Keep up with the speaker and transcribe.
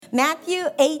Matthew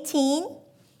 18,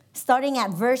 starting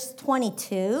at verse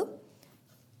 22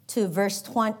 to verse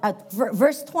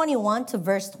 21 to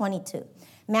verse 22.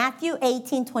 Matthew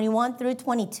 18, 21 through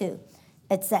 22.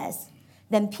 It says,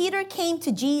 Then Peter came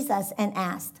to Jesus and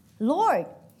asked, Lord,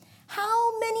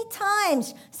 how many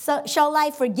times shall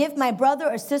I forgive my brother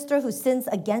or sister who sins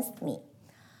against me?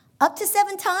 Up to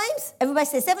 7 times? Everybody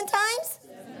say 7 times?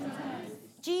 7 times.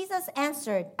 Jesus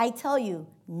answered, I tell you,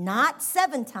 not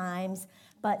 7 times,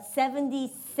 but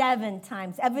 77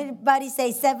 times. Everybody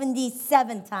say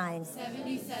 77 times.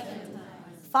 77 times.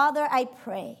 Father, I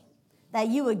pray that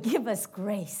you would give us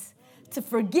grace to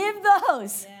forgive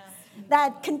those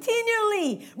that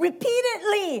continually,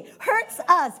 repeatedly hurts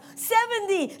us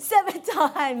 77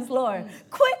 times, Lord.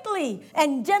 Quickly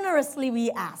and generously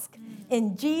we ask.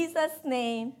 In Jesus'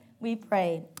 name we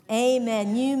pray.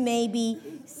 Amen. You may be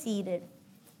seated.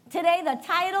 Today, the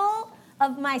title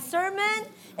of my sermon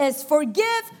is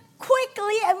Forgive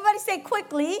Quickly. Everybody say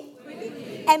quickly.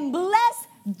 And bless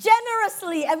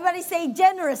generously. Everybody say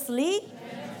generously.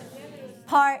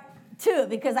 Part 2,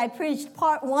 because I preached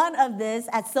part 1 of this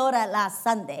at Soda last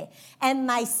Sunday. And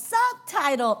my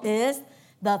subtitle is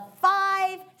the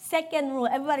 5-second rule.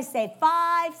 Everybody say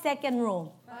 5-second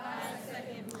rule.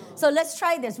 5-second rule. So let's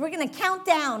try this. We're going to count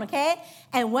down, okay?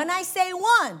 And when I say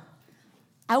 1,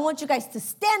 I want you guys to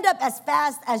stand up as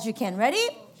fast as you can. Ready?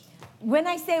 When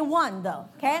I say 1, though,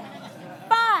 okay?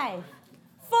 5,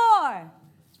 4,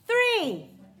 3,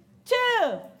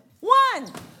 2,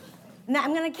 1. Now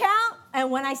I'm going to count, and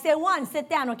when I say 1, sit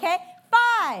down, okay?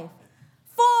 5,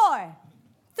 4,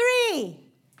 3,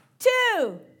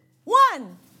 2,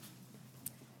 1.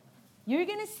 You're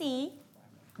going to see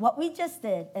what we just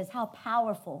did is how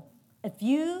powerful if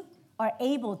you are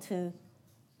able to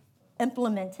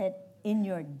implement it in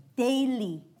your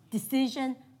daily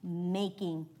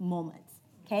decision-making moments,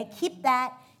 okay? Keep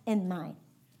that in mind.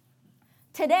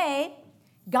 Today,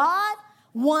 God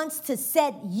wants to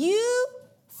set you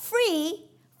free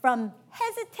from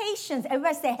hesitations.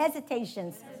 Everybody say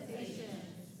hesitations.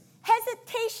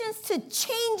 Hesitations to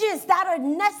changes that are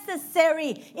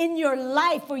necessary in your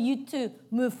life for you to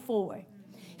move forward.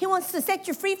 He wants to set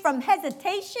you free from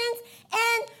hesitations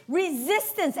and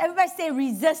resistance. Everybody say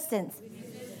resistance.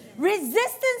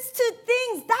 Resistance to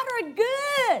things that are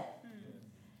good.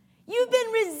 You've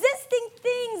been resisting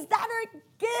things that are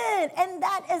good, and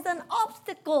that is an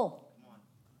obstacle.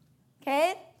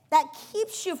 Okay? That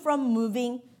keeps you from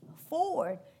moving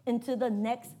forward into the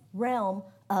next realm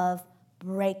of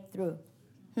breakthrough.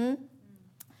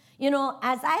 You know,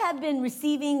 as I have been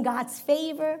receiving God's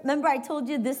favor, remember I told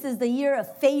you this is the year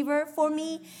of favor for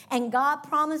me, and God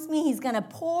promised me He's going to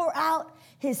pour out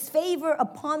His favor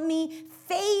upon me,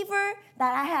 favor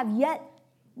that I have yet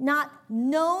not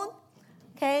known.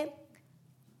 Okay?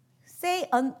 Say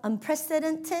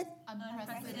unprecedented.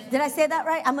 Did I say that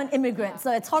right? I'm an immigrant,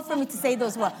 so it's hard for me to say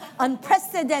those words.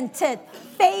 Unprecedented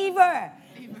favor,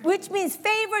 which means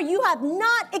favor you have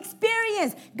not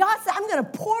experienced. God said, I'm going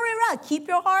to pour it out. Keep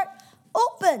your heart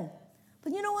open.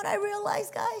 But you know what I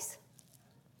realized, guys?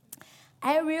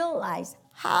 I realized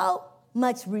how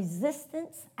much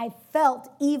resistance I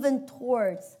felt even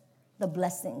towards the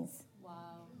blessings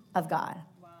of God.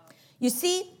 You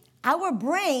see, our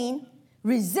brain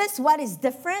resists what is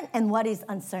different and what is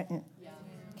uncertain.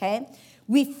 Okay?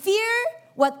 We fear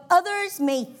what others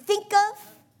may think of,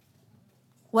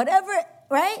 whatever,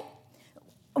 right?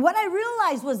 What I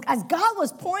realized was as God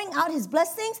was pouring out His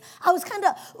blessings, I was kind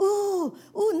of,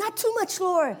 not too much,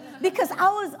 Lord, because I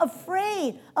was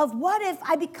afraid of what if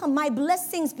my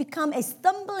blessings become a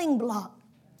stumbling block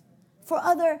for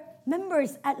other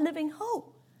members at Living Hope.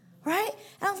 Right?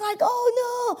 And I was like,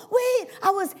 oh no, wait. I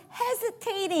was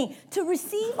hesitating to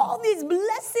receive all these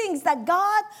blessings that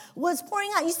God was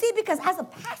pouring out. You see, because as a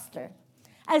pastor,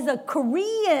 as a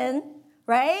Korean,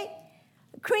 right?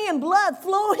 Korean blood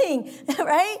flowing,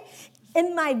 right?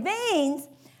 In my veins,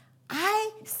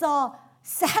 I saw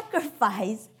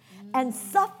sacrifice and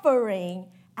suffering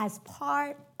as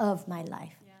part of my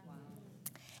life.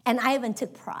 And I even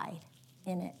took pride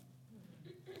in it.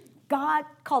 God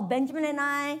called Benjamin and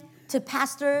I to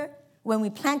pastor when we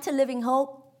planted Living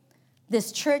Hope,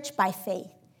 this church by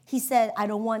faith. He said, I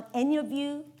don't want any of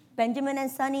you, Benjamin and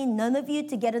Sonny, none of you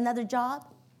to get another job.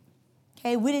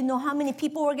 Okay, we didn't know how many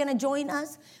people were going to join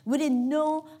us. We didn't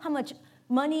know how much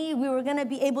money we were going to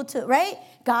be able to, right?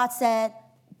 God said,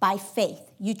 by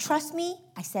faith. You trust me?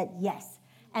 I said, yes.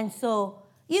 And so,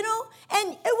 you know,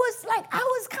 and it was like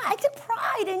I took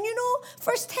pride. And, you know,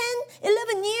 first 10,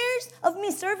 11 years of me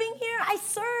serving here, I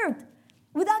served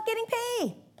without getting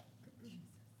paid.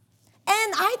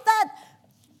 And I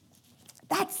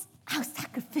thought, how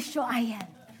sacrificial I am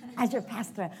as your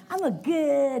pastor. I'm a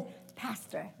good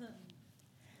pastor.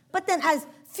 But then as a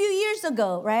few years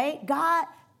ago, right,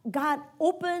 God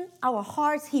opened our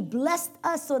hearts. He blessed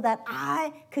us so that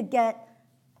I could get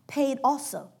paid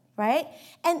also, right?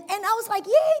 And I was like,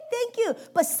 yay, thank you.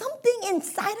 But something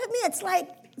inside of me, it's like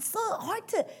so hard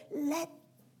to let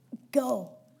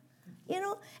go. You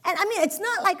know, and I mean, it's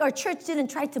not like our church didn't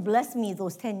try to bless me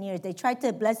those 10 years. They tried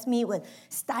to bless me with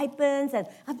stipends, and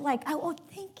I'm like, oh,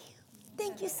 thank you.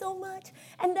 Thank you so much.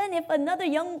 And then if another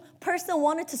young person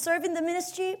wanted to serve in the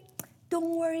ministry,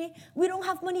 don't worry. We don't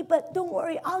have money, but don't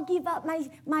worry. I'll give up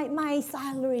my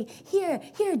salary. Here,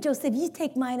 Joseph, you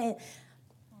take mine. And,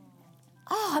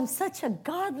 oh, I'm such a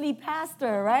godly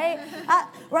pastor, right?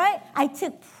 Right? I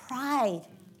took pride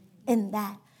in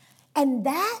that. And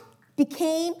that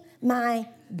became my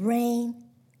brain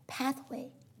pathway.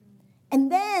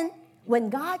 And then when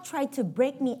God tried to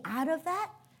break me out of that,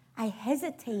 I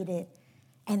hesitated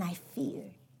and I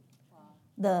feared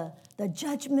the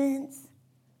judgments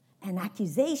and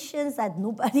accusations that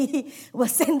nobody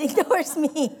was sending towards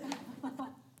me.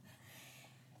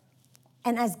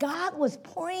 And as God was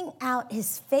pouring out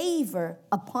his favor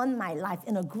upon my life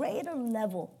in a greater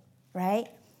level, right,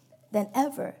 than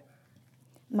ever,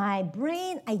 my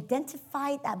brain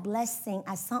identified that blessing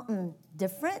as something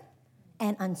different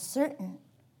and uncertain.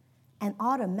 And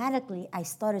automatically, I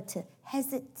started to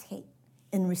hesitate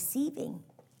in receiving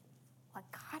what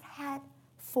God had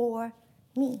for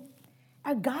me.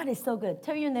 Our God is so good.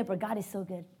 Tell your neighbor, God is so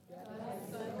good.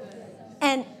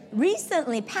 And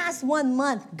recently, past 1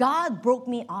 month, God broke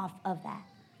me off of that.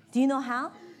 Do you know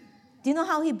how? Do you know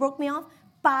how he broke me off?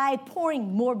 By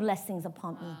pouring more blessings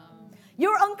upon me.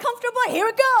 You're uncomfortable? Here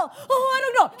it go. Oh, I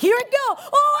don't know. Here it go.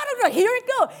 Oh, I don't know. Here it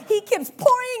go. He keeps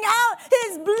pouring out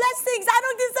his blessings. I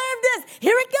don't deserve this.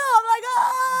 Here it go. I'm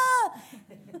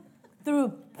like,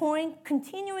 through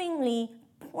continually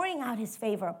pouring out his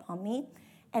favor upon me.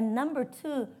 And number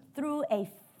 2, through a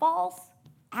false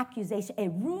accusation, a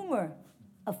rumor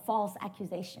of false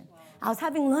accusation. I was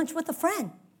having lunch with a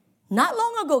friend, not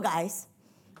long ago, guys.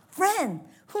 Friend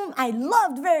whom I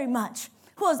loved very much,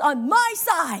 who was on my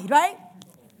side, right?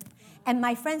 And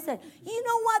my friend said, you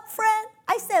know what, friend?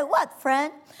 I said, what,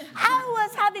 friend? I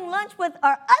was having lunch with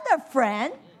our other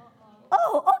friend.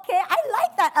 Oh, okay, I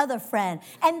like that other friend.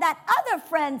 And that other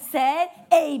friend said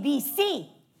ABC,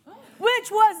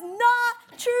 which was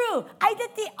not true. I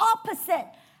did the opposite.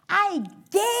 I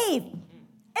gave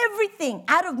everything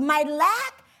out of my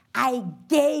lack. I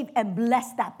gave and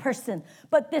blessed that person.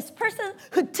 But this person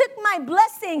who took my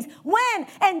blessings went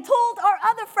and told our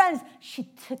other friends, she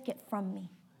took it from me.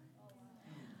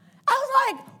 I was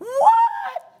like,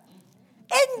 what?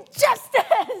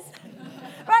 Injustice.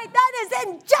 Right? That is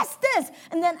injustice.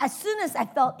 And then as soon as I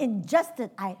felt injustice,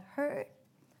 I heard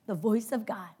the voice of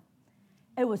God.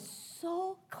 It was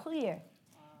so clear.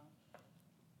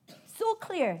 So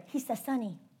clear. He said,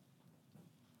 Sonny,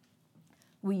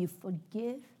 will you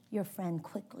forgive your friend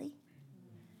quickly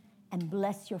and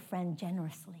bless your friend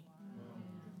generously?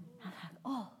 I'm like,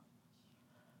 oh,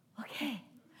 okay.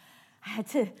 I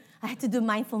had to do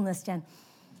mindfulness, Jen.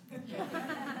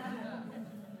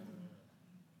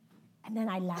 And then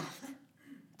I laughed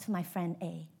to my friend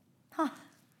A.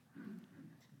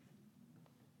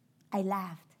 I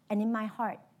laughed. And in my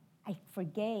heart, I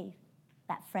forgave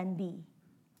that friend B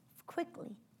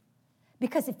quickly.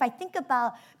 Because if I think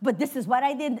about, but this is what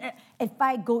I did, if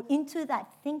I go into that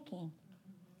thinking,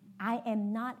 I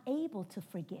am not able to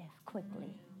forgive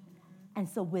quickly. And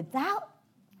so without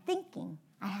thinking,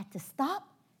 I had to stop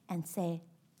and say,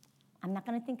 I'm not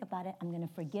going to think about it. I'm going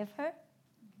to forgive her,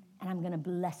 and I'm going to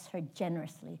bless her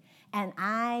generously. And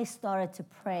I started to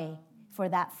pray for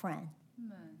that friend.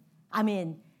 I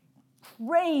mean,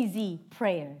 crazy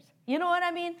prayers. You know what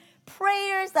I mean?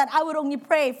 Prayers that I would only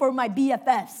pray for my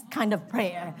BFFs kind of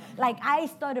prayer. Like I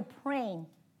started praying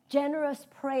generous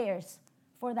prayers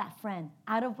for that friend.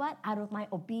 Out of what? Out of my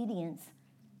obedience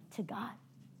to God.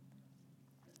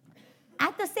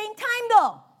 At the same time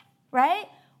though, right?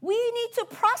 We need to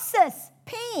process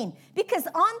pain because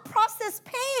unprocessed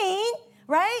pain,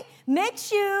 right,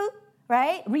 makes you,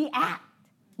 right, react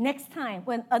next time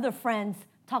when other friends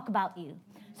talk about you.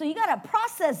 So you got to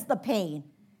process the pain,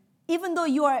 even though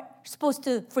you are supposed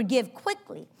to forgive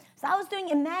quickly. So I was doing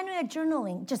Emmanuel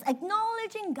journaling, just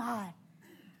acknowledging God.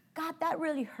 God, that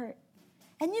really hurt.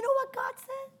 And you know what God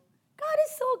said? God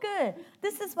is so good.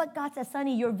 This is what God says,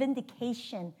 Sonny, your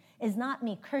vindication is not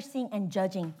me cursing and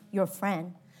judging your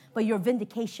friend, but your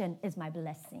vindication is my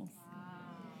blessings.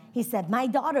 Wow. He said, my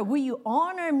daughter, will you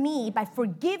honor me by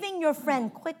forgiving your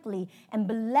friend quickly and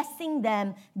blessing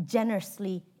them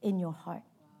generously in your heart?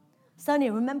 Sonny,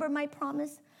 remember my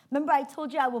promise? Remember I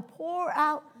told you I will pour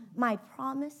out my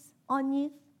promise on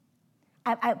you?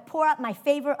 I pour out my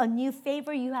favor on you,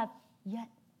 favor you have yet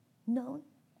known.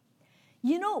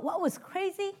 You know what was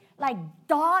crazy? Like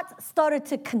dots started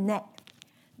to connect.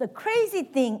 The crazy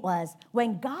thing was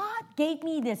when God gave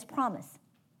me this promise,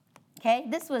 okay,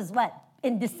 this was what?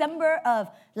 In December of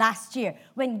last year.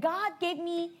 When God gave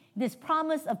me this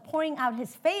promise of pouring out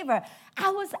his favor,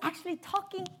 I was actually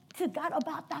talking to God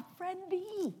about that friend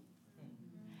B.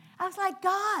 I was like,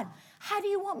 God, how do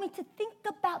you want me to think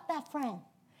about that friend?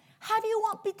 How do you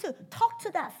want me to talk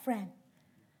to that friend?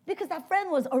 Because that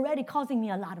friend was already causing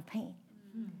me a lot of pain.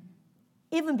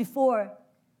 Even before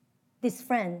this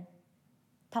friend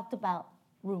talked about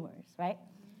rumors, right?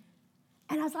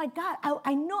 And I was like, God,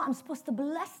 I know I'm supposed to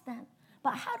bless them,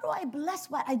 but how do I bless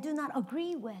what I do not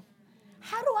agree with?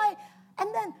 How do I,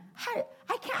 and then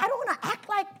I don't want to act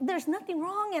like there's nothing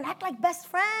wrong and act like best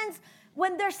friends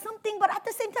when there's something, but at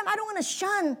the same time, I don't want to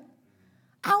shun.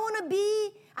 I want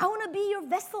to be your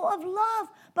vessel of love,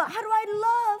 but how do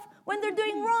I love when they're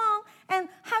doing wrong? And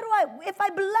how do if I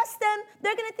bless them,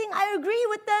 they're going to think I agree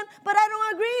with them, but I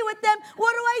don't agree with them.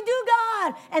 What do I do,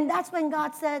 God? And that's when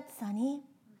God said, Sonny,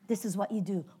 this is what you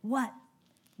do. What?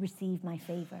 Receive my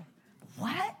favor.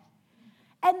 What?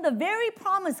 And the very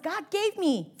promise God gave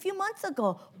me a few months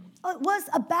ago was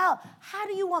about, how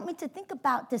do you want me to think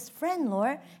about this friend,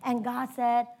 Lord? And God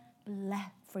said,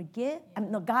 forgive.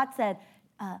 God said,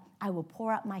 I will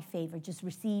pour out my favor. Just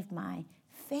receive my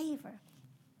favor.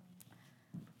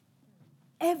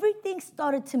 Everything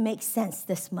started to make sense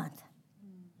this month.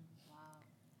 Wow.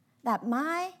 That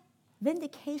my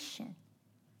vindication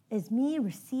is me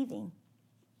receiving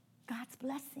God's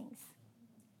blessings.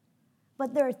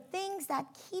 But there are things that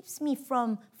keeps me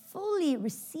from fully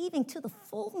receiving to the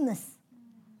fullness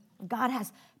God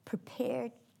has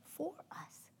prepared for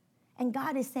us. And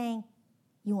God is saying,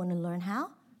 you want to learn how?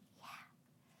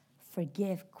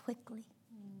 Forgive quickly.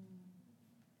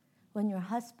 When your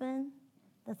husband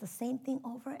does the same thing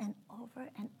over and over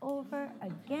and over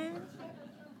again,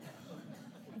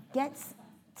 it gets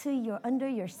to under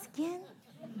your skin,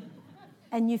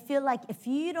 and you feel like if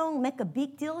you don't make a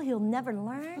big deal, he'll never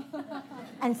learn.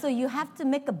 And so you have to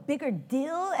make a bigger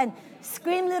deal and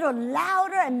scream a little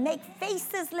louder and make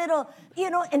faces little,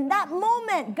 in that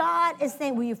moment, God is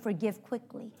saying, will you forgive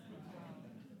quickly?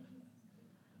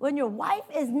 When your wife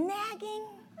is nagging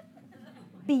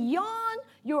beyond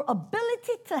your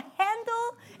ability to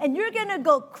handle and you're going to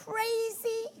go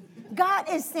crazy, God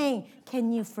is saying,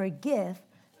 can you forgive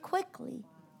quickly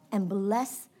and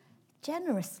bless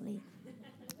generously?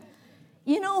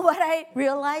 You know what I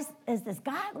realized is this.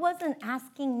 God wasn't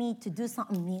asking me to do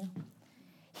something new.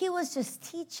 He was just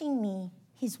teaching me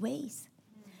his ways.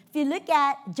 If you look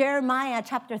at Jeremiah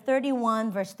chapter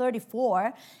 31, verse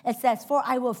 34, it says, for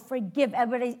I will forgive,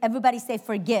 everybody say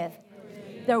forgive,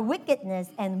 their wickedness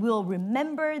and will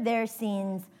remember their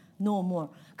sins no more.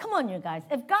 Come on, you guys.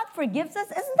 If God forgives us,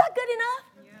 isn't that good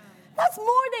enough? Yeah. That's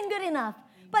more than good enough.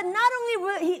 But not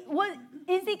only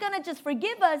is he going to just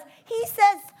forgive us, he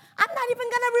says, I'm not even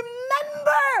going to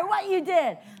remember what you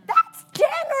did. That's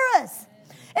generous.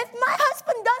 If my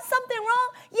husband does something wrong,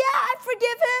 I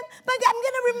forgive him, but I'm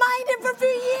going to remind him for a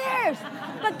few years.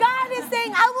 But God is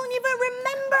saying, I won't even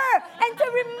remember, and to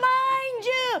remind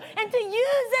you, and to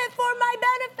use it for my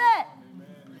benefit.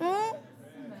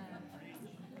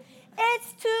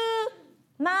 It's to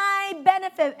my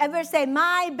benefit. Ever say,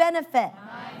 my benefit.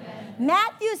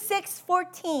 Matthew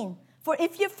 6:14. For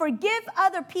if you forgive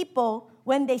other people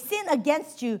when they sin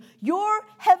against you, your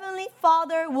heavenly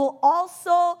Father will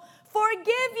also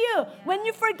forgive you. When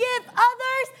you forgive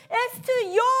others, it's to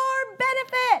your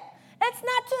benefit. It's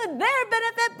not to their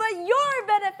benefit, but your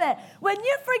benefit. When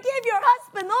you forgive your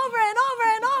husband over and over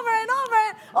and over and over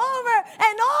and over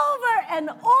and over and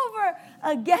over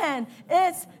again,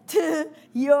 it's to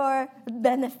your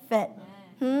benefit.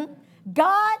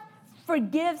 God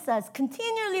forgives us,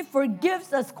 continually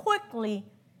forgives us quickly,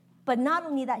 but not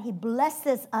only that, he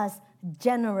blesses us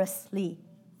generously.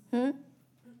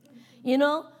 You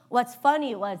know, what's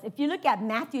funny was, if you look at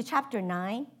Matthew chapter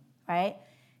 9, right,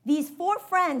 these 4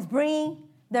 friends bring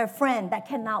their friend that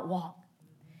cannot walk.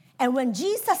 And when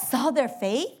Jesus saw their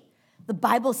faith, the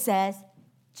Bible says,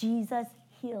 Jesus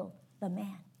healed the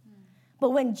man.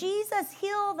 But when Jesus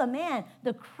healed the man,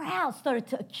 the crowd started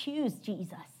to accuse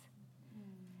Jesus.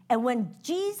 And when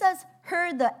Jesus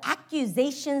heard the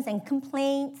accusations and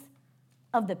complaints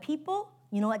of the people,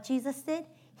 you know what Jesus did?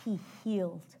 He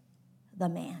healed the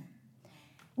man.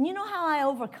 And you know how I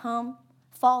overcome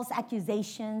false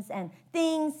accusations and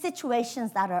things,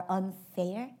 situations that are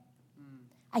unfair?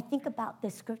 I think about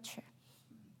this scripture.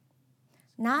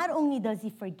 Not only does he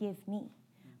forgive me,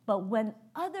 but when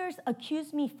others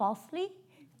accuse me falsely,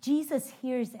 Jesus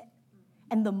hears it.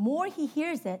 And the more he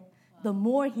hears it, the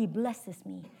more he blesses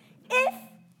me. If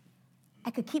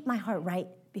I could keep my heart right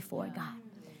before God.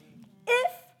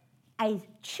 If I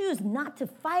choose not to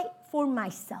fight for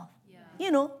myself,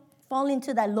 fall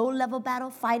into that low-level battle,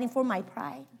 fighting for my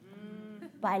pride.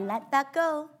 But I let that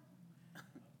go,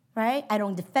 right? I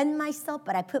don't defend myself,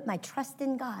 but I put my trust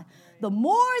in God. The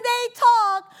more they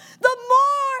talk, the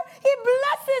more he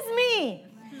blesses me.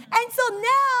 And so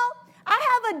now I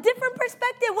have a different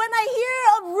perspective. When I hear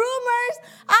of rumors,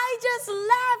 I just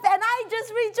laugh and I just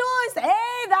rejoice.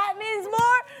 Hey, that means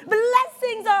more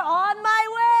blessings are on my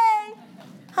way.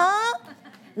 Huh?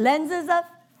 Lenses of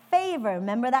favor.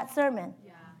 Remember that sermon?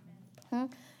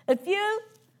 If you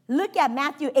look at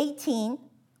Matthew 18,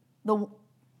 the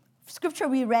scripture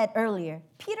we read earlier,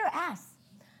 Peter asks,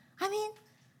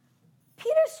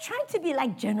 Peter's trying to be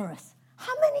like generous.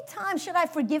 How many times should I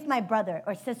forgive my brother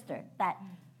or sister? That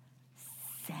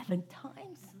 7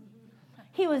 times?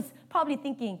 He was probably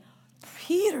thinking,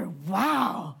 Peter,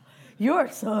 wow, you're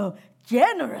so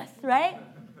generous, right?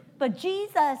 But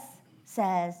Jesus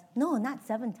says, no, not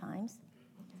 7 times,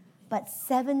 but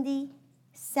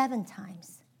 77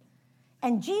 times.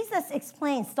 And Jesus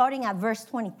explains, starting at verse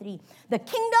 23, the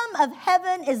kingdom of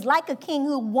heaven is like a king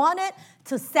who wanted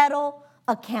to settle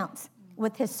accounts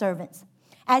with his servants.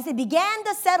 As he began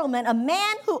the settlement, a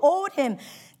man who owed him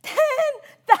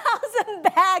 10,000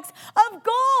 bags of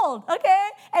gold. Okay?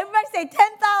 Everybody say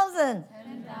 10,000.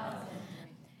 10,000.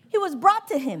 He was brought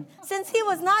to him. Since he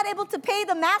was not able to pay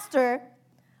the master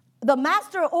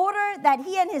ordered that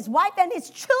he and his wife and his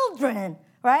children,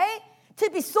 right, to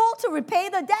be sold to repay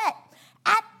the debt.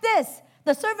 At this,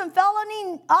 the servant fell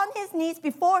on his knees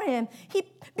before him. Be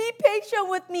patient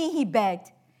with me, he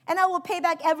begged, and I will pay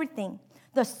back everything.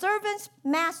 The servant's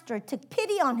master took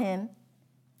pity on him,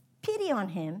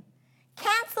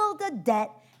 canceled the debt,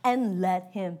 and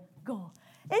let him go.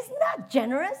 Isn't that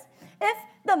generous? If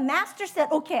the master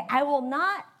said, okay, I will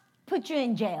not put you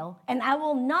in jail, and I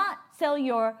will not sell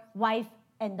your wife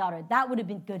and daughter, that would have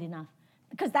been good enough.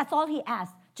 Because that's all he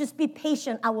asked. Just be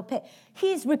patient, I will pay.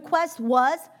 His request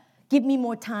was, give me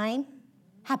more time,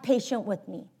 have patience with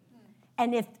me.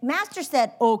 And if master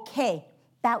said, okay,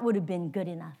 that would have been good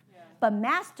enough. But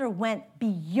master went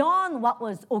beyond what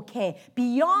was okay,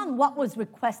 beyond what was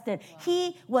requested.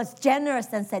 He was generous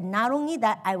and said, not only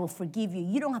that, I will forgive you.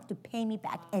 You don't have to pay me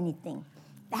back anything.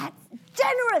 That's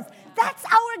generous. That's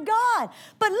our God.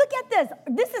 But look at this.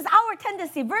 This is our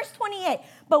tendency. Verse 28.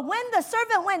 But when the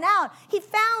servant went out, he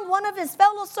found one of his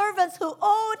fellow servants who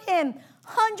owed him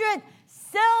 100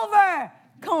 silver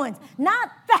coins. Not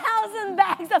 1,000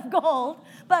 bags of gold,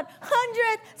 but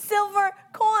 100 silver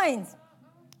coins.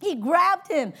 He grabbed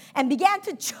him and began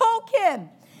to choke him.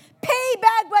 Pay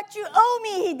back what you owe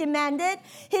me, he demanded.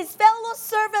 His fellow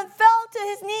servant fell to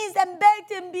his knees and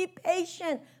begged him, be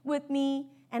patient with me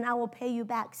and I will pay you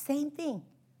back. Same thing,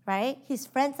 right? His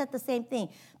friend said the same thing,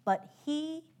 but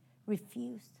he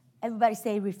refused. Everybody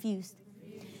say refused.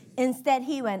 Instead,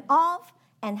 he went off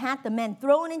and had the man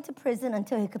thrown into prison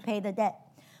until he could pay the debt.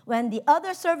 When the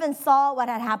other servants saw what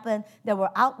had happened, they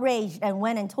were outraged and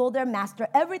went and told their master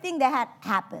everything that had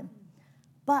happened.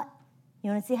 But you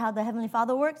want to see how the Heavenly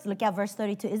Father works? Look at verse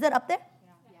 32. Is it up there?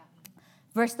 Yeah.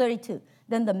 Verse 32.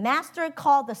 Then the master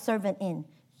called the servant in.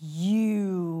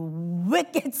 You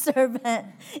wicked servant,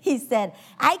 he said.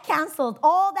 I canceled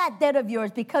all that debt of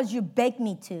yours because you begged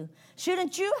me to.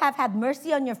 Shouldn't you have had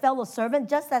mercy on your fellow servant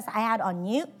just as I had on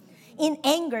you? In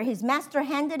anger, his master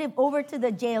handed him over to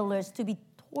the jailers to be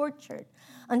tortured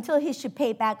until he should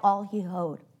pay back all he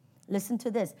owed. Listen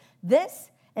to this. This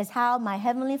is how my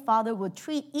Heavenly Father will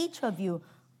treat each of you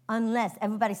unless,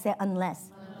 everybody say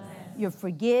unless, you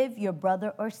forgive your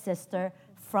brother or sister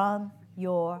from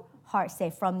your heart. Say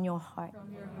from your heart.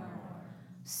 From your heart.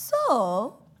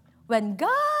 So, when God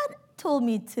told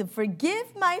me to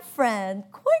forgive my friend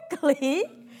quickly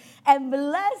and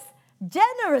bless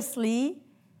generously,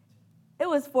 it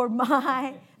was for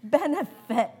my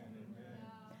benefit.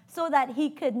 So that he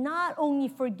could not only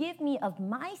forgive me of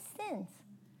my sins,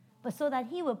 but so that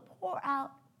he would pour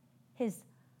out his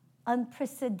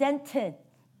unprecedented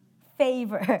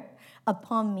favor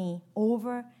upon me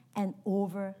over and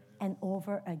over and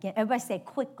over again. Everybody say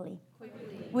quickly.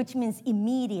 Which means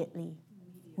immediately,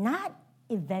 not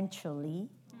eventually,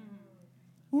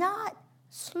 not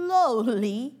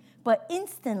slowly, but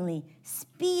instantly,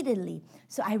 speedily.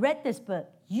 So I read this book,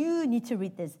 You need to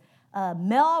read this.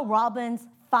 Mel Robbins'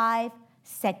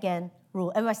 5-second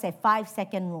rule. Everybody say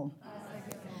 5-second rule.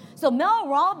 So Mel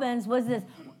Robbins was this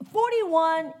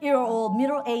 41-year-old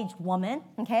middle-aged woman,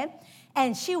 okay?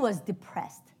 And she was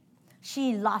depressed.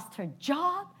 She lost her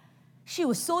job. She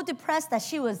was so depressed that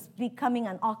she was becoming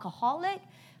an alcoholic.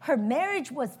 Her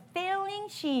marriage was failing.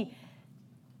 She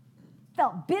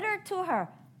felt bitter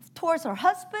towards her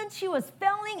husband. She was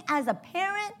failing as a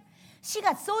parent. She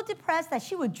got so depressed that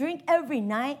she would drink every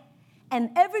night. And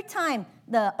every time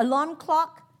the alarm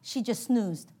clock, she just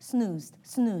snoozed.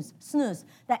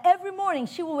 That every morning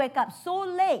she would wake up so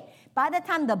late. By the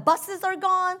time the buses are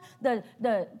gone,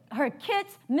 her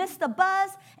kids miss the bus,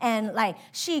 and like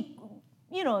she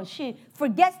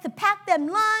forgets to pack them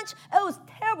lunch. It was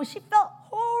terrible. She felt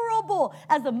horrible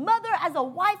as a mother, as a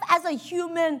wife, as a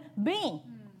human being.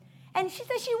 And she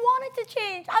said she wanted to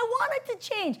change. I wanted to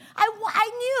change. I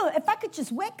knew if I could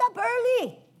just wake up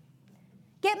early,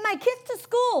 get my kids to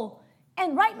school,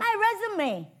 and write my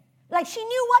resume. Like she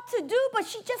knew what to do, but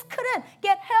she just couldn't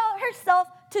get herself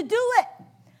to do it.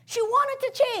 She wanted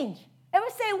to change.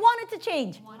 Everyone say wanted to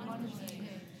change.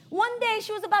 One day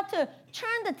she was about to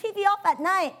turn the TV off at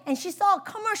night, and she saw a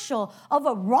commercial of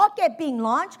a rocket being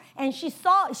launched, and she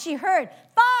heard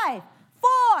 5,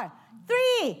 4,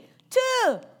 3,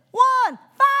 2, 1,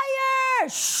 fire!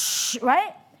 Shh,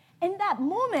 right? In that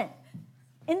moment,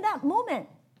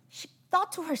 she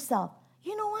thought to herself,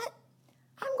 you know what?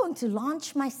 I'm going to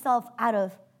launch myself out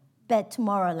of bed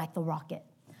tomorrow like the rocket.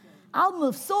 I'll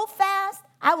move so fast,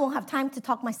 I won't have time to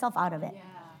talk myself out of it. Yeah.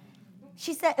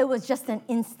 She said it was just an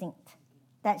instinct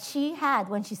that she had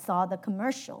when she saw the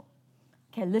commercial.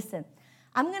 Okay, listen.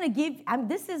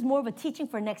 This is more of a teaching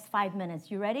for the next 5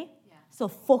 minutes. You ready? Yeah. So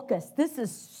focus. This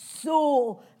is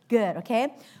so good,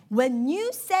 okay? When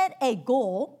you set a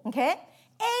goal, okay,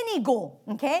 any goal,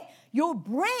 okay, your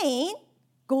brain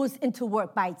goes into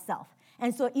work by itself.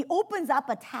 And so it opens up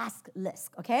a task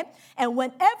list, okay? And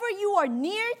whenever you are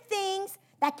near things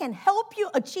that can help you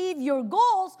achieve your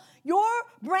goals, your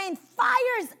brain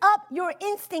fires up your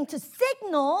instinct to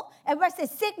signal, everybody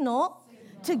say signal,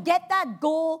 to get that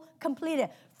goal completed.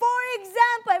 For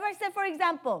example, everybody say for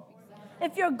example.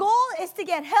 If your goal is to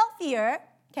get healthier,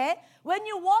 okay, when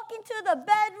you walk into the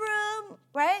bedroom,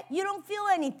 right, you don't feel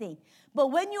anything.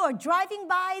 But when you are driving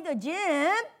by the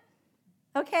gym,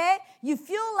 okay, you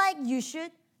feel like you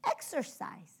should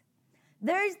exercise.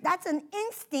 That's an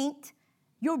instinct,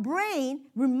 your brain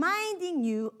reminding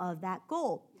you of that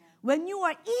goal. Yeah. When you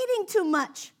are eating too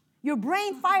much, your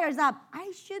brain fires up,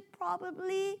 I should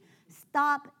probably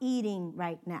stop eating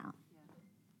right now.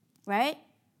 Yeah. Right?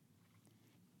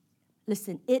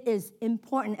 Listen, it is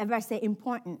important, everybody say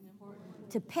important,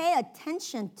 to pay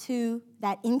attention to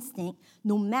that instinct,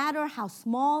 no matter how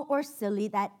small or silly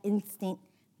that instinct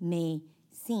may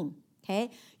seem, okay?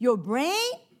 Your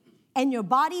brain and your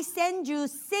body send you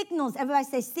signals, everybody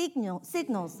say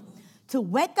signals, to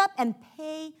wake up and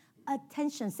pay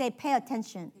attention. Say pay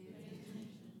attention.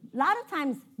 A lot of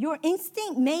times, your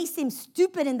instinct may seem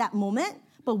stupid in that moment,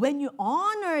 but when you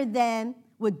honor them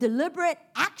with deliberate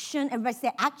action, everybody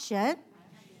say action,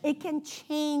 it can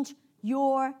change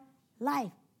your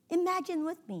life. Imagine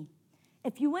with me,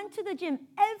 if you went to the gym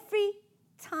every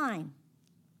time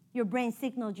your brain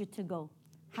signaled you to go,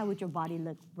 how would your body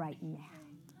look right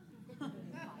now?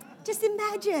 Just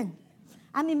imagine.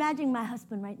 I'm imagining my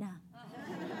husband right now.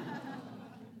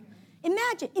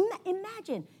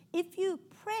 Imagine if you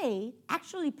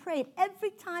actually prayed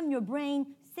every time your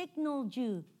brain signaled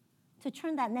you to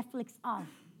turn that Netflix off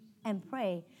and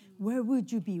pray, where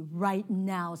would you be right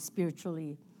now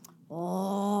spiritually?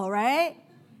 Oh, right?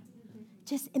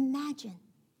 Just imagine.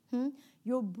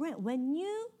 Your brain, when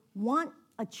you want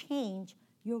a change,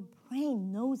 your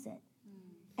brain knows it.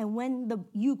 And when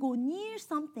you go near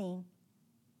something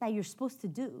that you're supposed to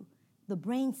do, the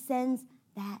brain sends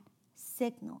that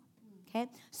signal. Okay?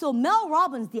 So Mel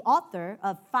Robbins, the author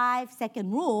of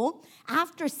 5-Second Rule,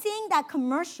 after seeing that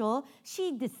commercial,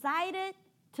 she decided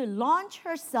to launch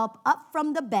herself up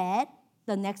from the bed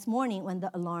the next morning when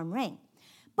the alarm rang.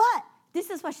 But this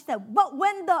is what she said. But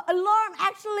when the alarm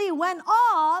actually went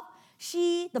off,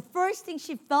 the first thing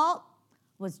she felt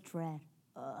was dread.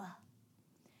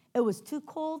 It was too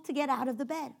cold to get out of the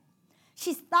bed.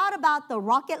 She thought about the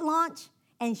rocket launch,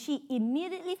 and she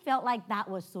immediately felt like that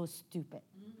was so stupid.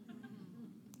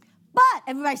 But,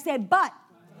 everybody said, but.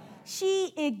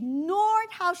 She ignored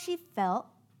how she felt,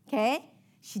 okay?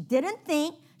 She didn't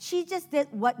think. She just did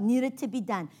what needed to be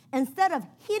done. Instead of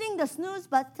hitting the snooze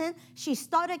button, she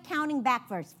started counting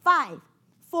backwards. 5,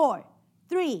 4,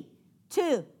 3,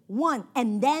 2, 1.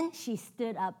 And then she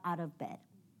stood up out of bed.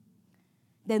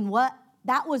 Then what?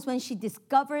 That was when she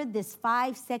discovered this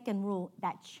 5-second rule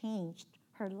that changed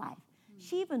her life.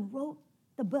 She even wrote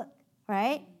the book,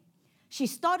 right? She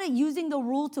started using the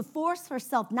rule to force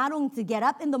herself not only to get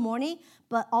up in the morning,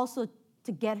 but also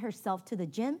to get herself to the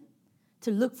gym,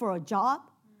 to look for a job,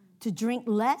 to drink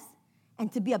less,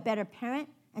 and to be a better parent,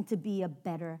 and to be a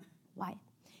better wife.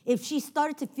 If she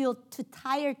started to feel too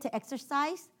tired to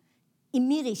exercise,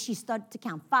 immediately she started to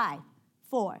count 5,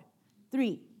 4,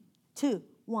 3, 2,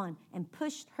 1, and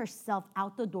pushed herself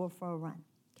out the door for a run.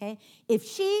 Okay? If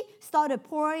she started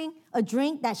pouring a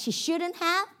drink that she shouldn't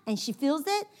have and she feels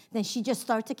it, then she just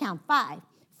started to count 5,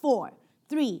 4,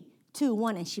 3, 2,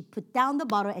 1, and she put down the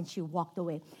bottle and she walked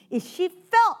away. If she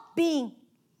felt being,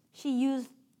 she used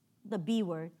the B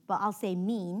word, but I'll say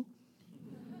mean.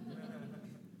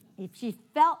 If she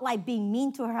felt like being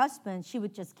mean to her husband, she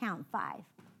would just count 5,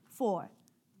 4,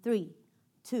 3,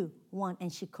 2, 1,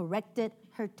 and she corrected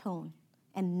her tone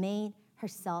and made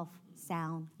herself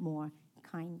sound more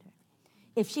kinder.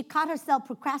 If she caught herself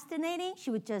procrastinating, she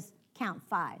would just count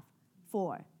 5,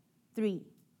 4, 3,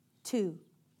 2,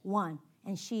 1,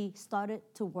 and she started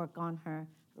to work on her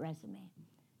resume.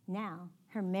 Now,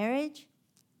 her marriage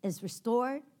is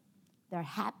restored. They're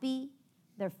happy.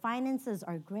 Their finances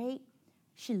are great.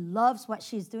 She loves what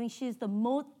she's doing. She's the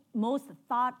most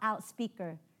thought-out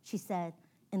speaker, she said,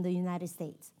 in the United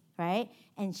States, right?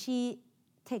 And she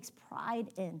takes pride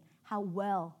in how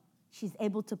well she's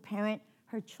able to parent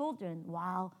her children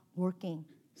while working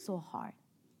so hard.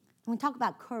 When we talk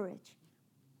about courage,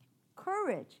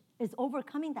 courage is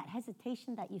overcoming that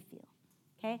hesitation that you feel,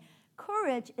 okay?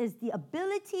 Courage is the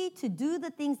ability to do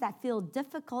the things that feel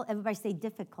difficult, everybody say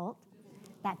difficult,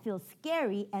 that feel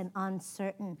scary and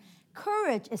uncertain.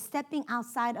 Courage is stepping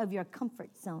outside of your comfort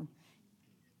zone.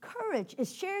 Courage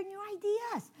is sharing your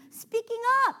ideas, speaking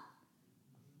up.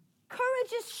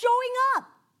 Courage is showing up,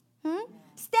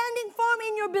 standing firm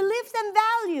in your beliefs and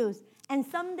values. And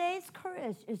some days,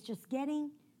 courage is just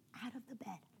getting out of the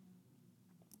bed.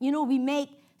 You know, we make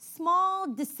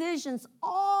small decisions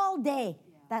all day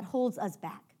that holds us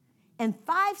back. And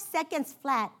 5 seconds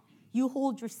flat, you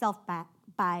hold yourself back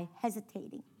by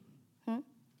hesitating.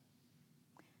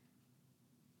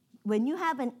 When you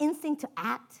have an instinct to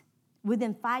act,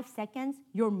 within 5 seconds,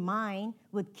 your mind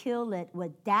would kill it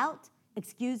with doubt,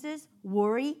 excuses,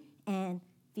 worry, and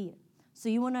fear. So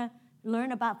you want to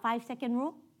learn about 5-second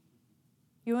rule?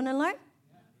 You want to learn?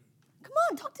 Come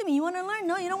on, talk to me. You want to learn?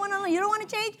 No, you don't want to learn. You don't want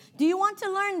to change? Do you want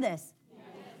to learn this?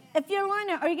 Yes. If you're a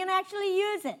learner, are you going to actually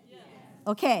use it? Yes.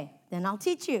 Okay, then I'll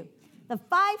teach you. The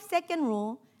 5-second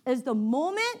rule is the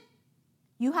moment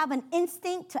you have an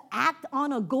instinct to act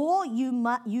on a goal,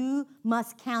 you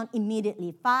must count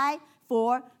immediately. 5,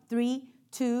 4, 3,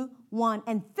 2, 1.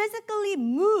 And physically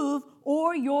move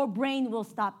or your brain will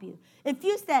stop you. If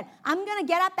you said, I'm going to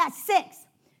get up at 6,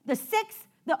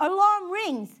 the alarm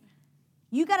rings.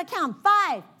 You got to count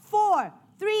 5, 4,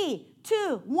 3,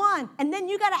 2, 1. And then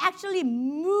you got to actually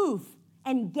move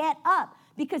and get up.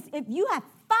 Because if you have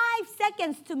 5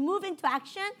 seconds to move into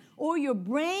action or your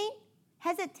brain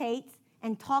hesitates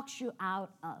and talks you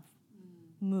out of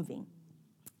moving.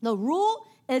 The rule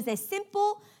is a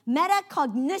simple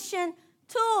metacognition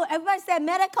tool. Everybody say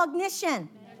metacognition.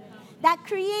 That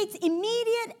creates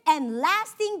immediate and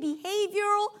lasting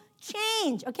behavioral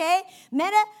change, okay?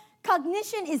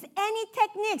 Metacognition is any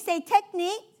technique, say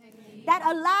technique, that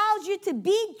allows you to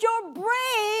beat your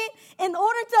brain in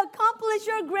order to accomplish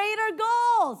your greater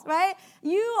goals, right?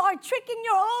 You are tricking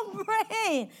your own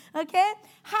brain, okay?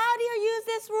 How do you use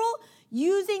this rule?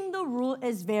 Using the rule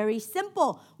is very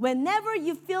simple. Whenever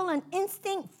you feel an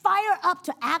instinct fire up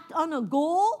to act on a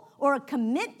goal or a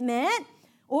commitment,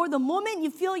 or the moment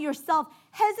you feel yourself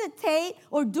hesitate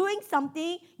or doing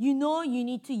something, you know you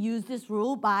need to use this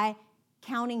rule by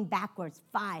counting backwards.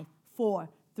 5, 4,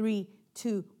 3,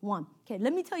 2, 1. Okay,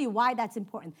 let me tell you why that's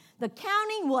important. The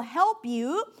counting will help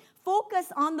you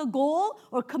focus on the goal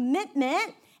or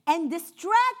commitment and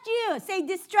distract you. Say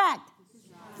distract.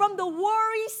 From the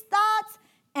worries, thoughts,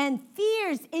 and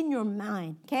fears in your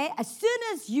mind, okay? As soon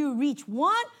as you reach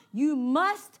 1, you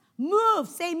must move.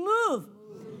 Say move.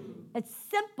 It's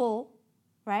simple,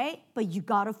 right? But you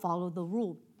got to follow the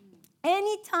rule.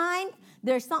 Anytime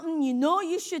there's something you know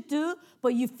you should do,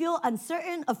 but you feel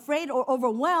uncertain, afraid, or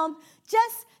overwhelmed,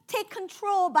 just take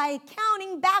control by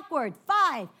counting backward.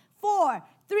 5, 4,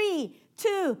 3,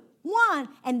 2, 1,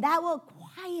 and that will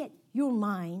quiet your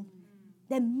mind.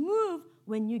 Then move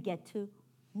when you get to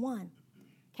 1.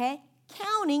 Okay?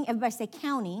 Counting, everybody say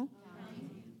counting.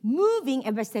 Moving,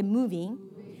 everybody say moving.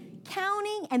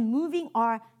 Counting and moving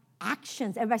are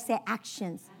actions. Everybody say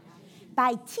actions.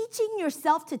 by teaching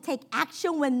yourself to take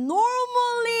action when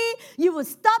normally you would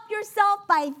stop yourself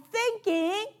by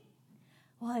thinking,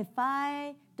 well, if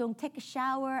I don't take a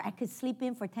shower, I could sleep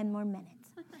in for 10 more minutes.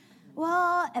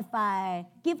 Well, if I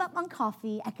give up on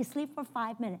coffee, I could sleep for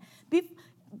 5 minutes.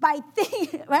 By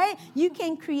thinking, right, you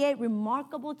can create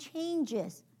remarkable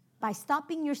changes by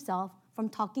stopping yourself from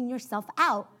talking yourself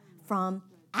out from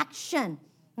action,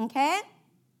 okay?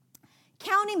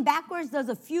 Counting backwards does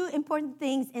a few important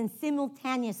things and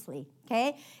simultaneously,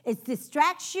 okay? It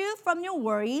distracts you from your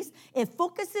worries. It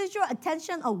focuses your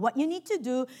attention on what you need to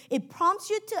do. It prompts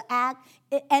you to act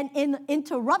and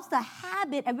interrupts the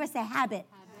habit, everybody say habit,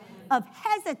 of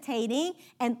hesitating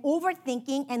and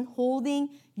overthinking and holding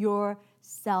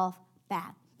yourself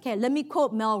back. Okay, let me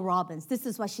quote Mel Robbins. This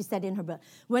is what she said in her book.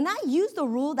 When I used the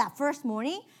rule that first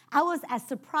morning, I was as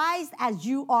surprised as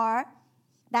you are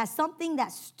that something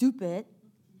that stupid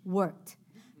worked.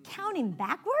 Counting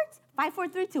backwards, 5, 4,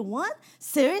 3, 2, 1?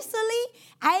 Seriously?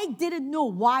 I didn't know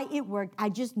why it worked. I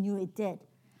just knew it did.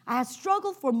 I had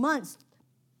struggled for months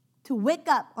to wake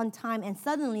up on time, and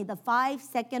suddenly the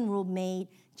 5-second rule made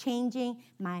changing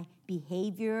my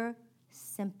behavior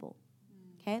simple.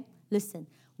 Okay? Listen,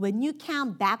 when you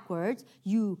count backwards,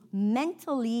 you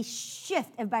mentally shift.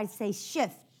 Everybody say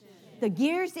shift. The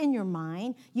gears in your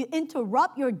mind. You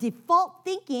interrupt your default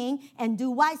thinking and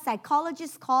do what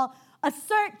psychologists call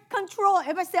assert control.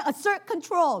 Everybody say assert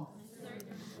control.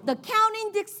 The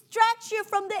counting distracts you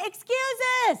from the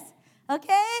excuses,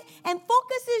 okay? And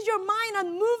focuses your mind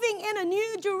on moving in a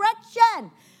new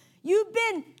direction. You've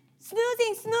been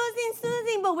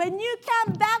snoozing, but when you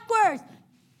count backwards,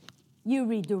 you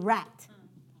redirect,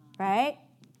 right?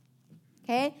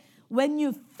 Okay? When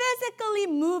you physically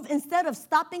move instead of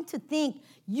stopping to think,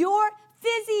 your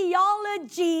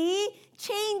physiology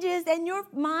changes and your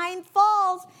mind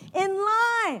falls in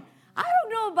line. I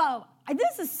don't know about,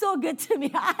 this is so good to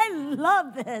me. I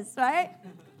love this, right?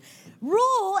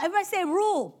 Rule, everybody say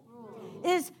rule,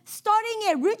 is starting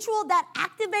a ritual that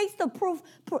activates the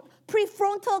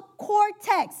prefrontal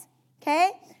cortex,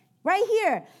 okay? Right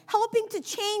here, helping to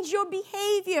change your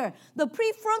behavior. The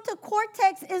prefrontal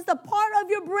cortex is the part of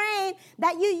your brain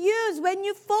that you use when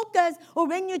you focus or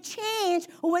when you change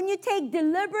or when you take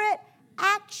deliberate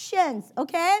actions,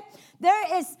 okay?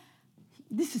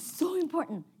 This is so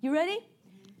important. You ready?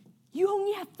 You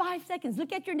only have 5 seconds.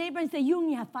 Look at your neighbor and say, you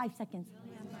only have 5 seconds.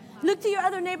 Look to your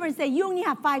other neighbor and say, you only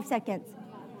have 5 seconds.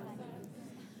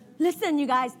 Listen, you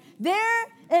guys, there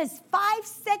is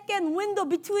 5-second window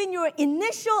between your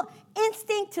initial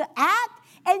instinct to act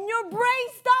and your brain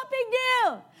stopping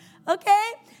you, okay?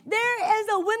 There is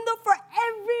a window for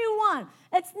everyone.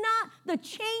 The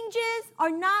changes are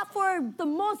not for the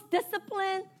most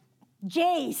disciplined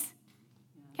Jays,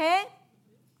 okay?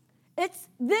 This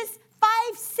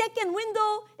 5-second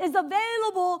window is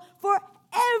available for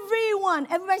everyone.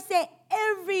 Everybody say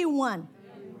everyone,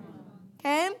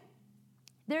 okay?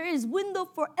 There is window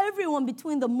for everyone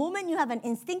between the moment you have an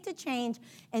instinct to change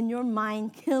and your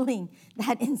mind killing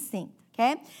that instinct,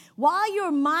 okay? While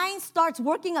your mind starts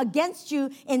working against you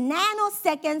in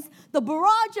nanoseconds, the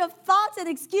barrage of thoughts and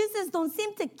excuses don't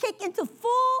seem to kick into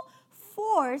full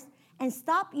force and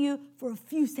stop you for a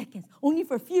few seconds. Only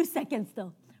for a few seconds,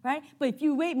 though, right? But if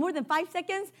you wait more than 5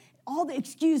 seconds, all the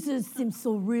excuses seem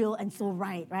so real and so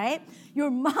right?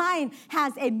 Your mind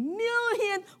has a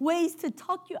million ways to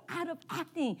talk you out of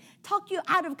acting, talk you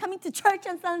out of coming to church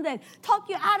on Sunday, talk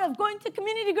you out of going to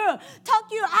community group, talk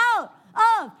you out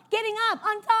of getting up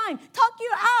on time, talk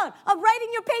you out of writing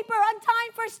your paper on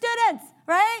time for students,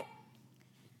 right?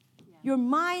 Your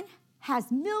mind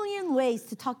has a million ways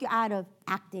to talk you out of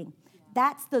acting.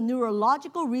 That's the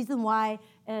neurological reason why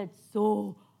it's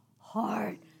so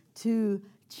hard to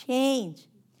change.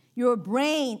 Your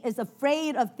brain is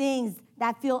afraid of things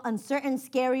that feel uncertain,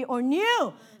 scary, or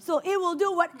new. So it will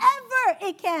do whatever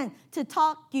it can to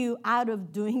talk you out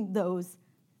of doing those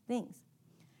things.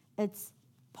 It's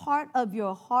part of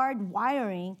your hard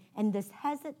wiring, and this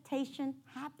hesitation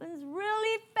happens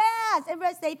really fast.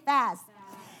 Everybody say fast.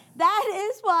 That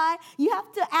is why you have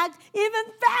to act even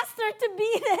faster to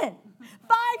beat it.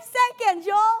 5 seconds,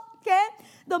 y'all, okay?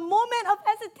 The moment of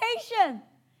hesitation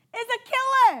is a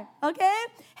killer, okay?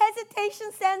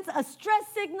 Hesitation sends a stress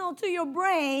signal to your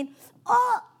brain,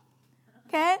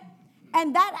 okay?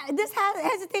 And this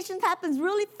hesitation happens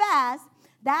really fast.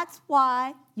 That's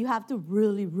why you have to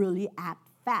really, really act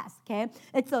fast, okay?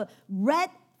 It's a red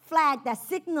flag that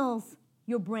signals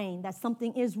your brain that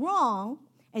something is wrong,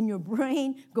 and your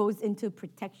brain goes into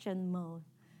protection mode.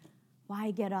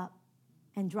 Why get up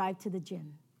and drive to the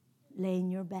gym? Lay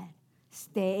in your bed.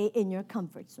 Stay in your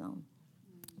comfort zone.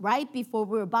 Right before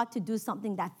we're about to do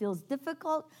something that feels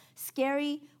difficult,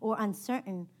 scary, or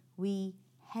uncertain, we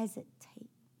hesitate.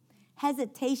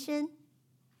 Hesitation,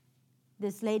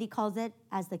 this lady calls it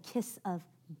as the kiss of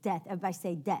death. Everybody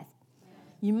say death.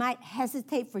 You might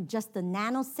hesitate for just a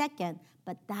nanosecond,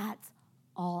 but that's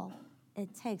all it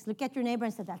takes. Look at your neighbor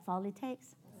and say, that's all it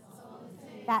takes.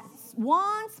 That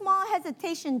one small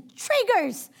hesitation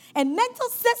triggers a mental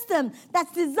system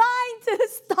that's designed to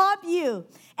stop you.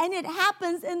 And it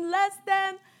happens in less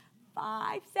than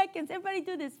 5 seconds. Everybody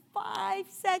do this, 5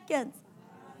 seconds.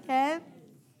 Okay?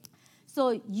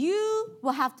 So you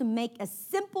will have to make a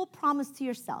simple promise to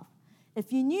yourself.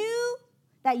 If you knew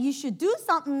that you should do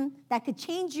something that could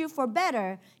change you for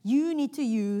better, you need to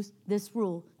use this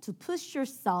rule to push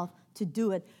yourself to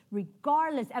do it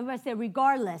regardless. Everybody say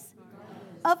regardless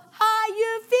of how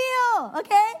you feel,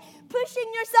 okay?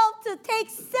 Pushing yourself to take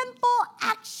simple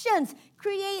actions,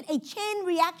 create a chain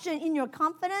reaction in your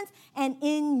confidence and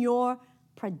in your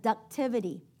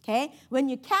productivity, okay? When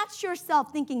you catch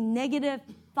yourself thinking negative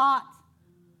thoughts,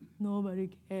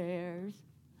 nobody cares,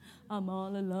 I'm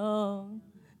all alone,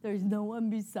 there's no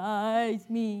one besides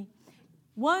me.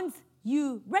 Once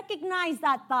you recognize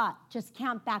that thought, just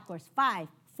count backwards, 5,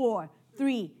 4,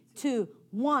 3, 2,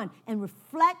 1, and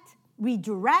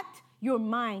redirect your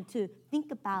mind to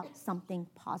think about something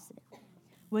positive.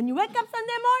 When you wake up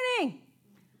Sunday morning,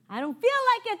 I don't feel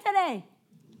like it today.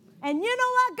 And you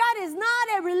know what? God is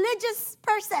not a religious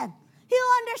person.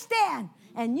 He'll understand.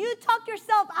 And you talk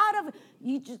yourself out of,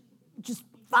 you just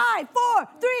 5, 4,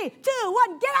 3, 2,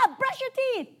 1, get up, brush your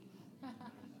teeth.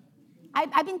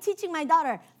 I've been teaching my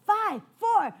daughter, 5,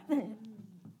 4,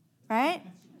 right?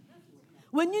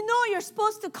 When you know you're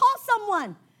supposed to call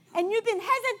someone and you've been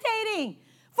hesitating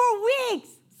for weeks,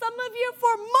 some of you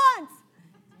for months.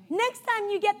 Next time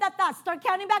you get that thought, start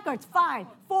counting backwards. 5,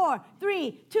 4,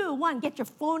 3, 2, 1. Get your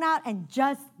phone out and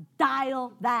just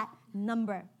dial that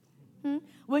number.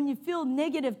 When you feel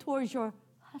negative towards your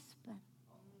husband,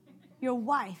 your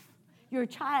wife, your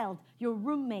child, your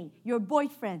roommate, your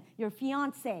boyfriend, your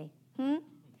fiance,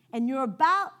 and you're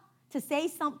about to say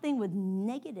something with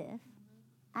negative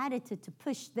attitude to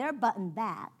push their button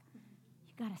back,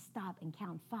 you got to stop and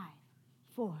count 5,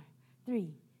 4,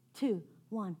 3, 2,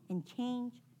 1, and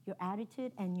change your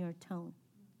attitude and your tone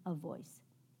of voice.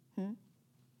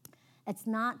 It's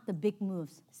not the big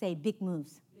moves, say big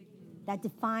moves, that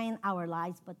define our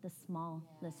lives, but the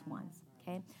smallest ones,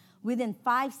 okay? Within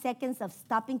 5 seconds of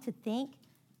stopping to think,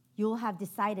 you'll have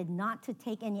decided not to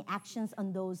take any actions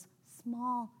on those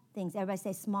small things. Everybody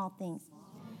say small things.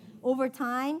 Over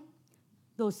time,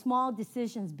 those small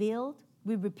decisions build.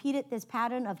 We repeated this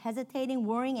pattern of hesitating,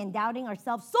 worrying, and doubting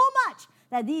ourselves so much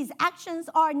that these actions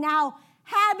are now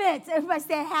habits. Everybody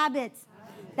say habits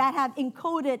that have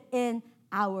encoded in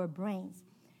our brains.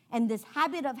 And this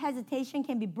habit of hesitation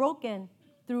can be broken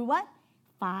through what?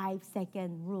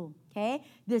 5-second rule, okay?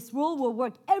 This rule will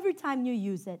work every time you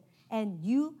use it, and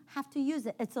you have to use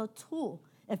it. It's a tool.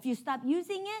 If you stop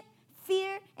using it,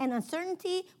 fear and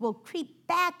uncertainty will creep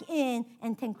back in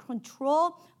and take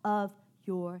control of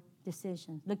your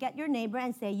decision. Look at your neighbor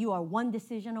and say, you are one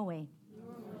decision away.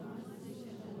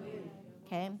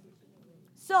 Okay?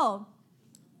 So,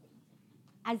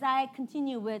 as I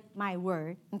continue with my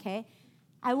word, okay,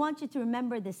 I want you to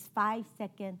remember this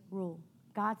 5-second rule.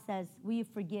 God says, will you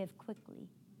forgive quickly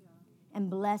and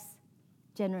bless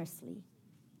generously?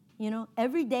 You know,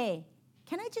 every day.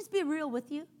 Can I just be real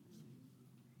with you?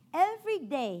 Every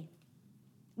day,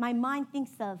 my mind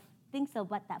thinks of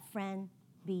what that friend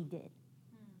B did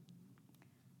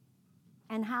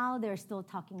and how they're still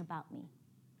talking about me,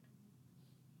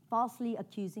 falsely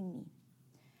accusing me.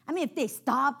 I mean, if they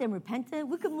stopped and repented,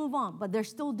 we could move on, but they're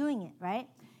still doing it, right?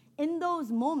 In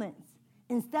those moments,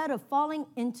 instead of falling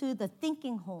into the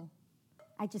thinking hole,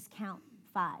 I just count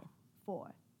 5,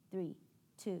 4, 3,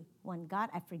 2, 1. God,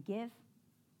 I forgive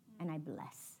and I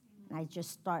bless. And I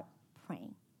just start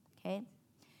praying, okay?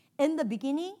 In the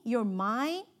beginning, your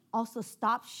mind also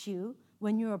stops you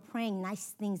when you're praying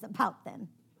nice things about them.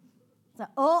 So,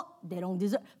 oh, they don't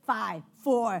deserve. 5,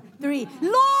 4, 3.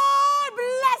 Lord,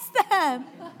 bless them.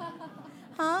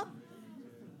 Huh?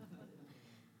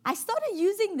 I started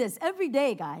using this every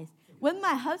day, guys. When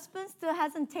my husband still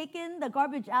hasn't taken the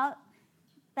garbage out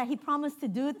that he promised to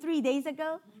do 3 days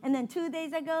ago, and then 2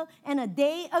 days ago, and a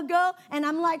day ago, and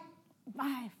I'm like,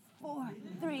 5, 4,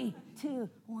 3, 2,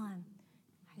 1.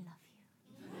 I love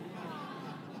you.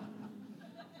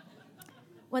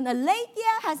 When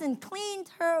Alethea hasn't cleaned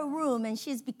her room and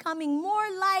she's becoming more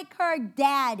like her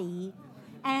daddy,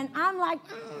 and I'm like,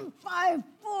 5,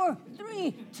 4,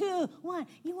 3, 2, 1.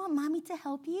 You want mommy to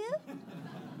help you?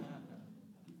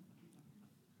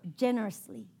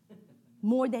 generously,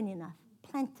 more than enough,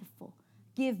 plentiful.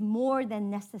 Give more than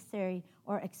necessary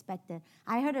or expected.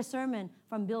 I heard a sermon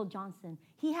from Bill Johnson.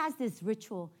 He has this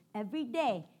ritual every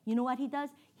day. You know what he does?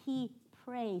 He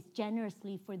prays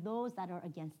generously for those that are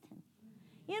against him.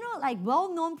 You know, like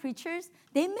well-known preachers,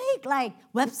 they make like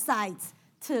websites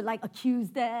to like accuse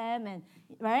them and,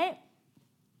 right?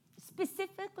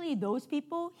 Specifically those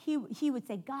people, he would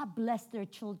say, God bless their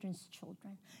children's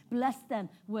children. Bless them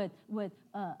with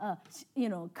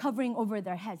covering over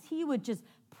their heads. He would just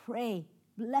pray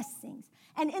blessings.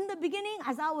 And in the beginning,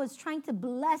 as I was trying to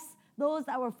bless those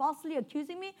that were falsely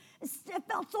accusing me, it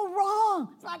felt so wrong.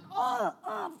 It's like, 5,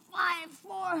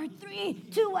 4, 3,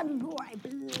 2, 1, Lord, I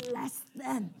bless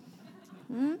them.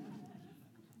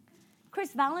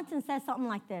 Chris Valentin says something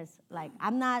like this. Like,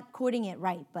 I'm not quoting it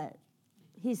right, but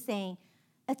he's saying,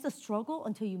 it's a struggle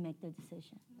until you make the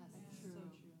decision. That's true.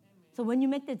 So when you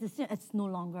make the decision, it's no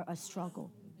longer a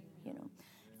struggle. You know,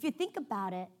 if you think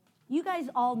about it, you guys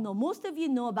all know, most of you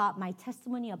know about my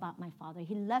testimony about my father.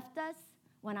 He left us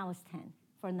when I was 10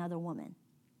 for another woman.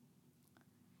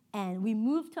 And we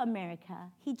moved to America.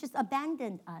 He just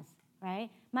abandoned us, right?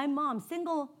 My mom,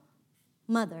 single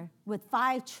mother with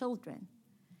 5 children.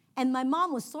 And my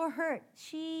mom was so hurt.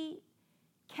 She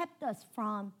kept us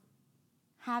from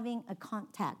having a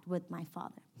contact with my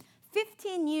father.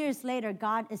 15 years later,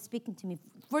 God is speaking to me.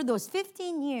 For those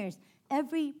 15 years,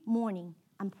 every morning,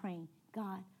 I'm praying,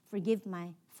 God, forgive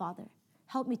my father.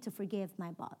 Help me to forgive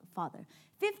my father.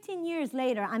 15 years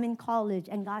later, I'm in college,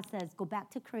 and God says, go back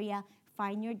to Korea,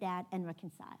 find your dad, and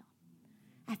reconcile.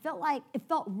 I felt like it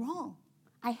felt wrong.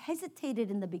 I hesitated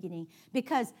in the beginning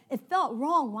because it felt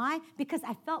wrong. Why? Because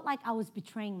I felt like I was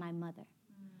betraying my mother.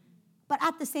 But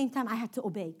at the same time, I had to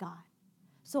obey God.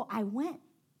 So I went.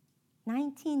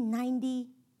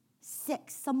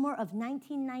 1996, summer of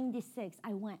 1996,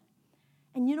 I went.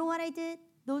 And you know what I did?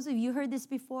 Those of you heard this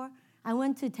before. I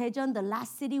went to Daejeon, the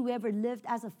last city we ever lived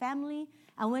as a family.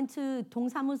 I went to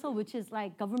Dongsamuso, which is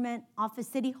like government office,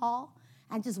 city hall,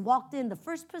 and just walked in. The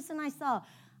first person I saw,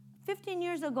 15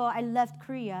 years ago, I left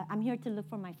Korea. I'm here to look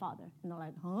for my father. And they're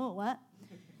like, huh, what?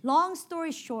 Long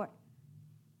story short,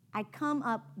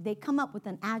 they come up with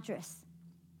an address.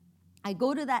 I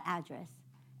go to that address,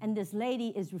 and this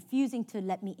lady is refusing to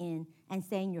let me in and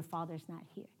saying, your father's not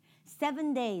here.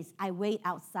 7 days, I wait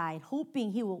outside,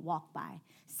 hoping he will walk by.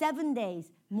 7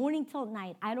 days, morning till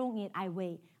night, I don't eat, I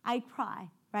wait. I cry,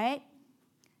 right?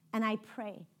 And I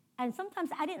pray. And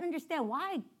sometimes I didn't understand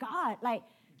why, God, like,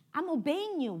 I'm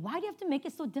obeying you. Why do you have to make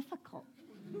it so difficult?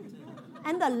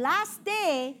 And the last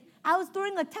day, I was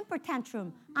throwing a temper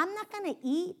tantrum. I'm not going to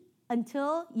eat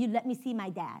until you let me see my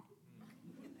dad.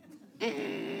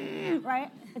 Right?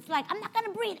 It's like, I'm not going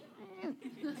to breathe.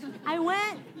 I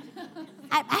went.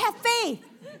 I have faith.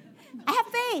 I have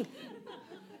faith.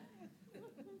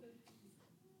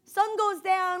 Sun goes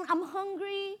down. I'm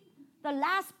hungry. The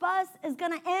last bus is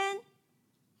going to end.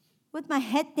 With my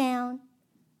head down,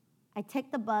 I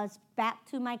take the bus back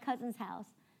to my cousin's house.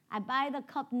 I buy the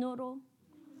cup noodle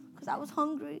because I was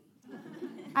hungry.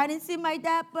 I didn't see my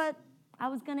dad, but I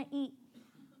was going to eat.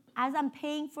 As I'm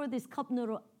paying for this cup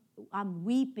noodle, I'm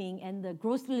weeping, and the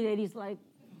grocery lady's like...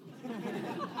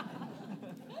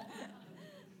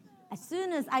 As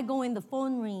soon as I go in, the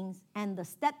phone rings, and the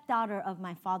stepdaughter of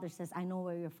my father says, I know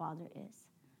where your father is.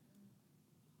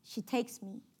 She takes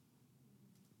me.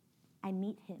 I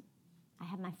meet him. I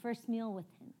have my first meal with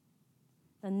him.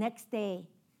 The next day,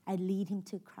 I lead him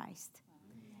to Christ.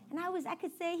 And I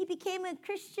could say he became a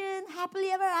Christian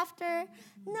happily ever after.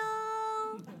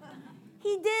 No.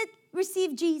 He did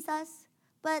receive Jesus,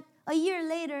 but a year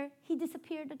later, he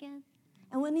disappeared again.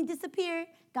 And when he disappeared,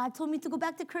 God told me to go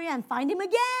back to Korea and find him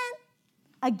again.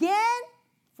 Again,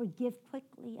 forgive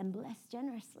quickly and bless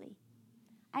generously.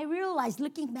 I realized,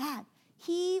 looking back,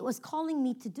 he was calling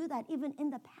me to do that even in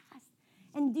the past.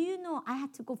 And do you know, I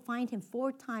had to go find him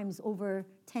 4 times over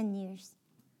 10 years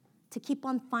to keep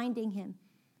on finding him,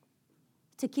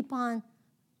 to keep on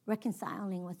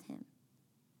reconciling with him.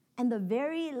 And the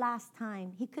very last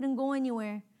time, he couldn't go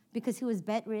anywhere because he was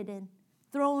bedridden,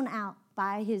 thrown out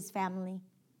by his family,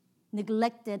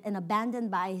 neglected and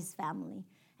abandoned by his family.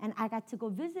 And I got to go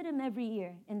visit him every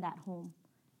year in that home,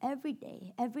 every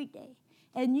day, every day.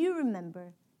 And you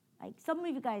remember, like some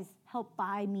of you guys helped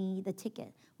buy me the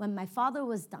ticket. When my father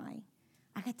was dying,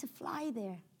 I got to fly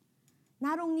there.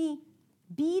 Not only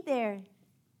be there,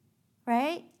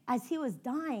 right, as he was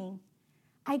dying,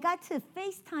 I got to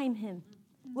FaceTime him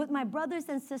with my brothers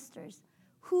and sisters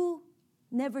who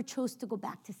never chose to go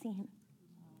back to see him.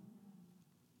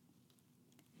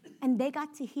 And they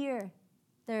got to hear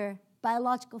their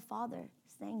biological father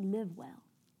saying, live well,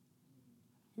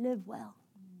 live well.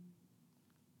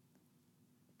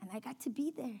 And I got to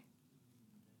be there.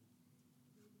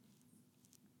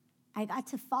 I got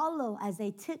to follow as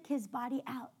they took his body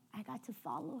out. I got to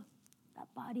follow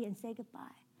that body and say goodbye.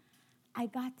 I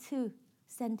got to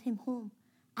send him home.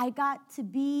 I got to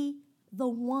be the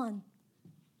one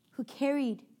who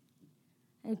carried.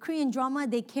 In Korean drama,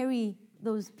 they carry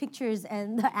those pictures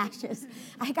and the ashes.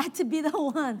 I got to be the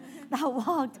one that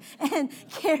walked and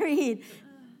carried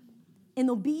in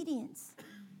obedience.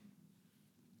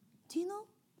 Do you know?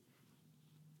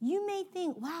 You may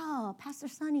think, wow, Pastor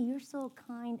Sonny, you're so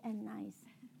kind and nice.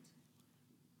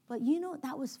 But you know,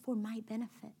 that was for my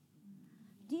benefit.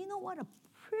 Do you know what a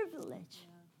privilege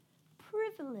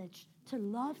to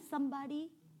love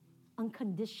somebody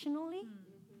unconditionally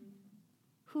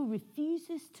who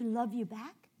refuses to love you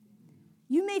back?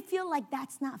 You may feel like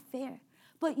that's not fair.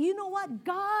 But you know what?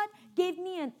 God gave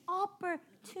me an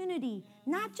opportunity,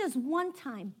 not just one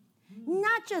time,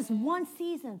 not just one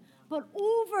season, but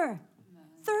over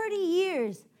 30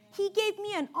 years. He gave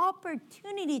me an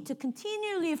opportunity to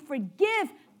continually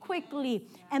forgive quickly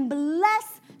and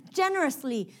bless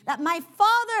generously. That my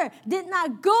Father did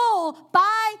not go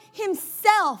by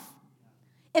himself.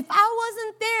 If I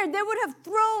wasn't there, they would have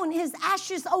thrown his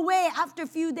ashes away after a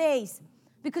few days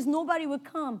because nobody would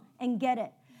come and get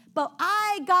it. But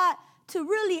I got to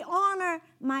really honor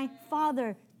my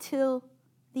Father till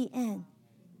the end.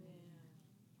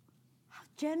 How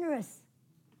generous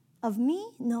of me?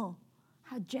 No.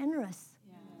 How generous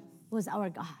was our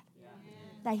God.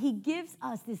 That he gives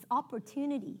us this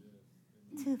opportunity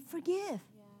to forgive.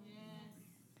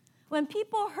 When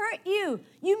people hurt you,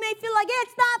 you may feel like,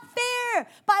 it's not fair,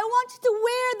 but I want you to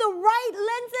wear the right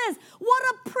lenses. What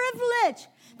a privilege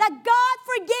that God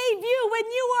forgave you when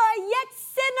you were a yet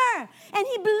sinner, and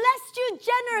he blessed you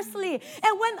generously.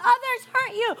 And when others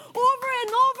hurt you over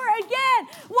and over again,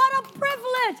 what a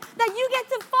privilege that you get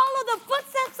to follow the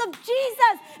footsteps of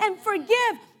Jesus and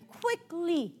forgive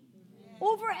quickly,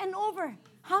 over and over.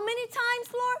 How many times,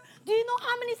 Lord? Do you know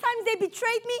how many times they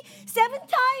betrayed me? 7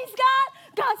 times, God?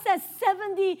 God says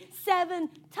 77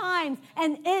 times.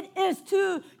 And it is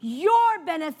to your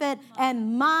benefit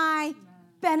and my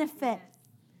benefit.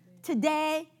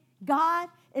 Today, God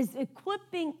is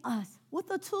equipping us with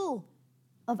the tool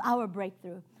of our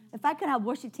breakthrough. If I could have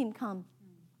worship team come.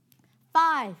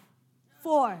 5,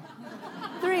 4,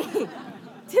 3,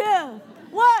 2,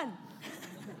 1.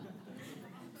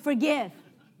 Forgive.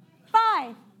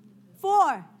 5,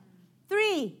 4,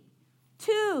 3,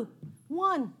 2,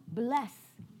 1. Bless.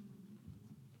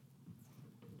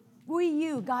 Will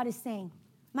you, God is saying,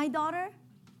 my daughter,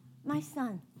 my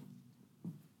son,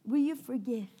 will you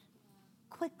forgive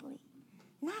quickly?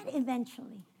 Not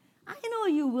eventually. I know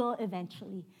you will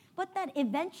eventually, but that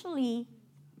eventually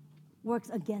works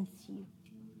against you.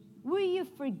 Will you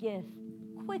forgive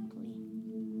quickly?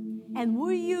 And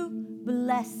will you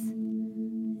bless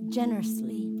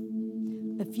generously?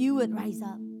 If you would rise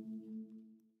up.